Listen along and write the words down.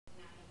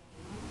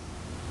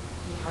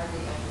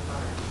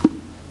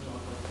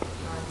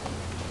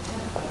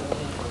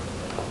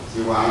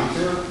You want him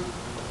to?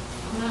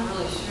 I'm not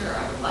really sure.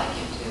 I would like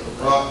him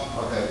to. Well,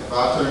 okay.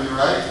 About turn you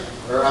right.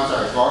 Or I'm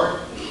sorry, forward.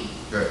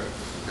 Good.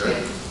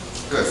 Good.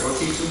 Good. We'll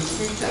teach him to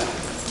speak then.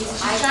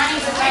 I'm trying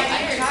to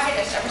try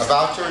this.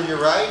 About turn you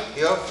right.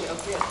 Heel.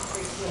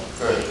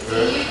 Good.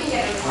 Good. You can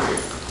get him right.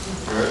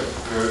 Good.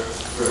 Good.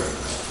 Good.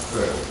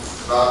 Good.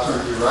 About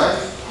turn you right.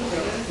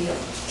 Good.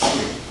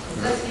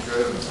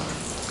 Good.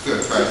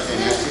 Good. Try to stay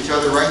next to each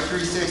other. Right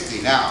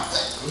 360. Now.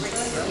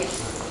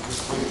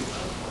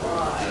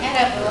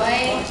 Atta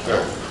boy.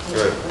 Good.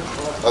 Good.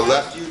 A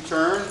left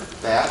U-turn.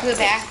 Back. Go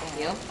back.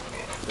 You.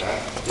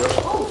 Back. Good.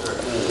 Good.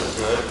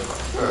 Good.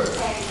 Good.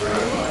 Good.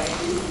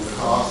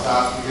 All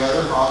stop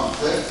together. All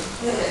sit.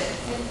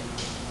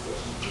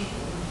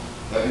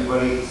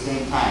 Everybody at the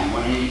same time.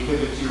 180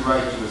 pivot to your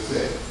right to a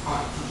sit.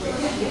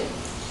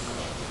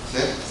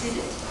 Sit.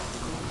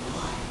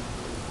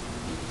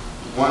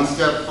 One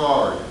step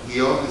forward.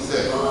 Heel and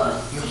sit.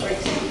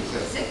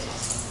 Sit.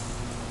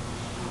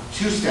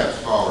 Two steps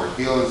forward.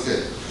 Heel and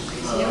sit.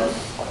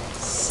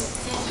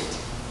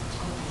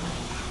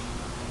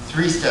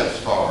 Three steps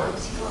forward.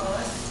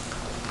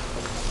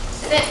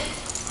 Sit.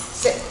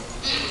 Sit.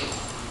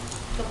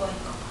 Good boy.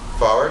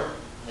 Forward.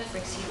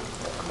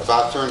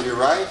 About turn to your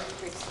right.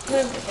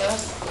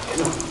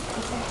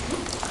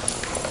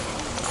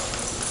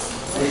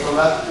 Take a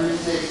left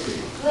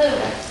 360. Blue.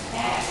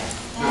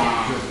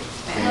 Good.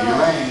 Stay in your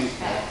lane.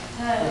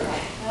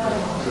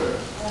 Good.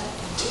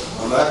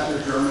 A left or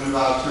German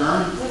about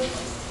turn.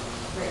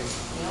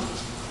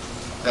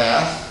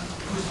 Fast.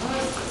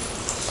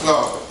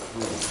 Slow.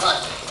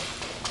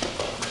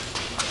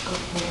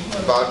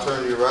 About turn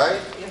to your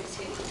right.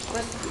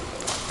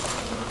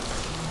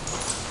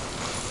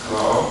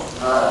 Slow.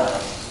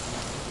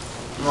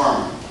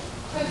 Normal.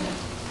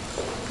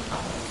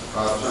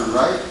 About turn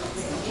right.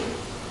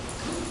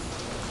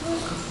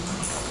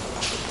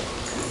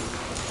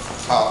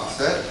 Pop and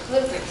sit.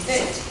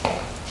 Sit.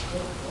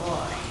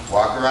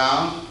 Walk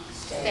around.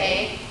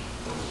 Stay.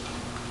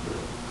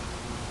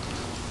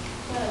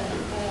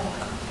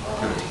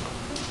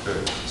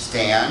 Good.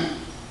 Stand.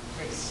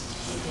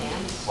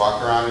 Stand.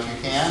 Walk around if you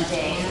can.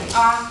 Stand.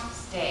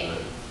 Off. Stay.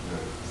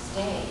 Good.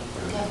 Stay.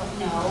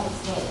 No.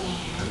 Stay.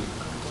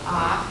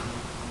 Off.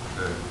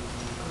 Good.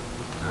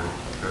 Good.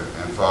 Good.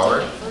 And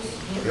forward.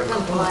 Yep.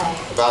 Good boy.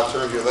 About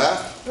turn to your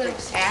left. Back.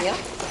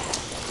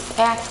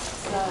 Back.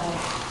 Good.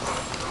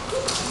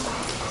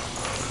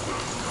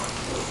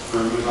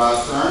 Turn to about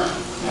turn.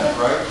 That's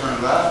right. Turn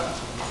left.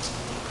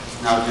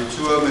 Now do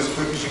two of them as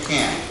quick as you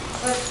can.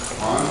 1,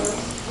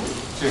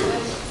 2.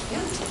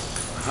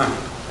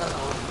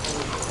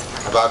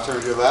 About turn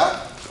to your left.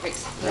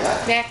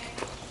 Yeah. Back.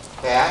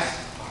 Fast.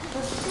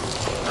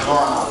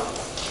 Normal.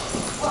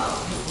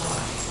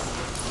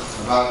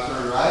 About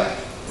turn right.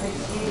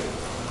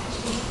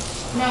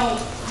 No.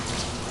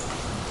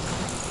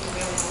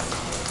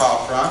 Call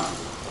front.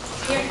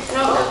 Here.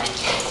 No.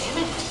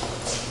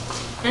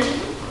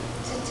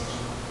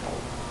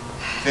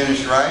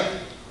 Finish right.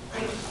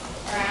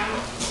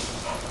 Around.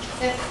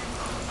 Sit.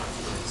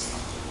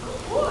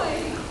 Boy.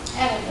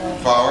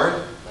 Forward.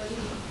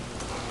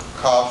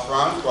 Call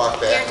front. Walk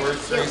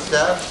backwards 3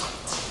 steps.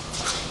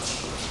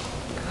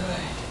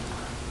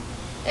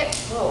 Good.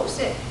 Whoa.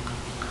 Sit.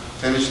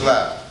 Finish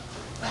left.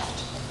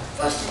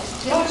 First.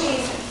 Oh,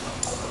 Jesus.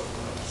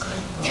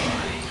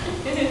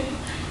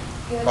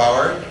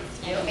 Forward.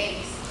 Yeah,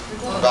 babies.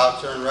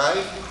 About turn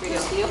right.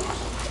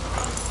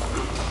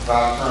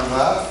 About turn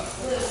left.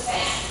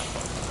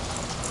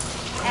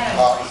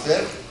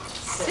 Opposite.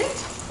 Sit.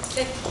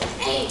 Sit.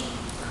 Hey.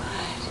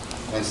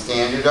 And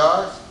stand your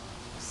dogs.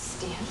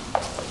 Stand.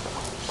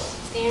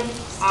 Stand.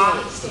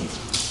 Off. Stay.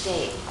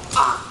 Stay.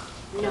 Off.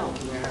 No.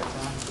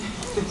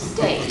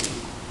 Stay.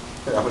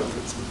 I'm gonna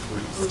put some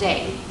food.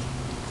 Stay.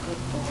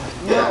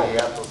 Yeah, the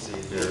apple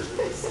seed here.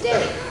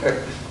 Stay.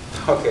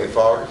 Okay,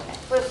 forward.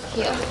 Flip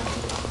heel.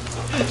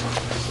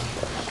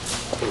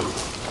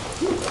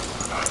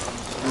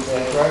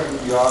 That's right,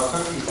 we all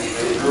cookies and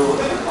they grew.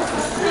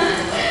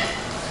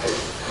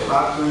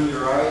 About turn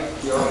your right,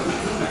 yo.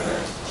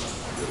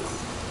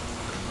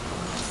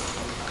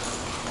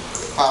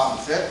 Palm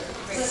sit.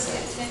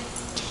 Sit.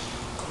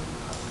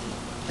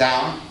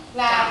 Down.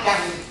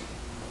 Down.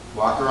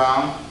 Walk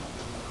around.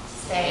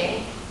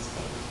 Stay.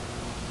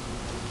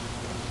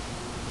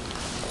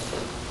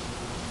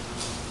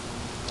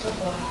 Good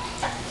boy.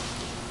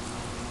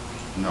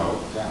 No,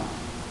 down.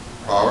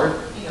 Forward.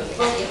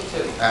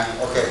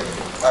 Okay,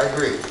 I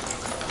agree.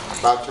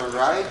 About turn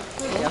right.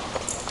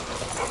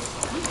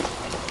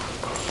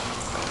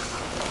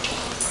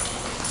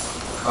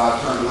 About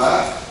turn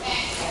left.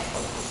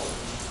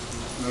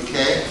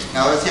 Okay,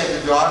 now let's have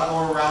the dog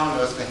go around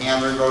us, the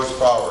handler goes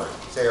forward.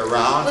 Say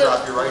around,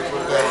 drop your right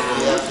foot back if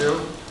you have to.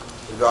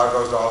 The dog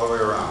goes all the way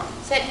around.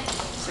 Sit.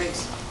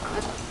 Briggs.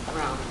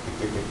 Around.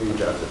 He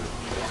does it.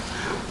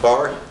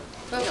 Forward.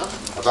 Good.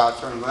 About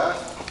turn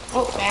left.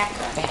 Oh, back.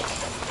 Back.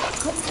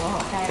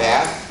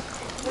 Fast.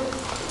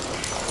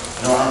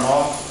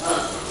 Normal.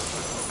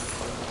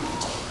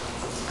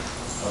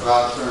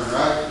 About turn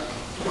right.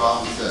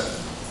 Off and sit.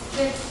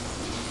 Sit.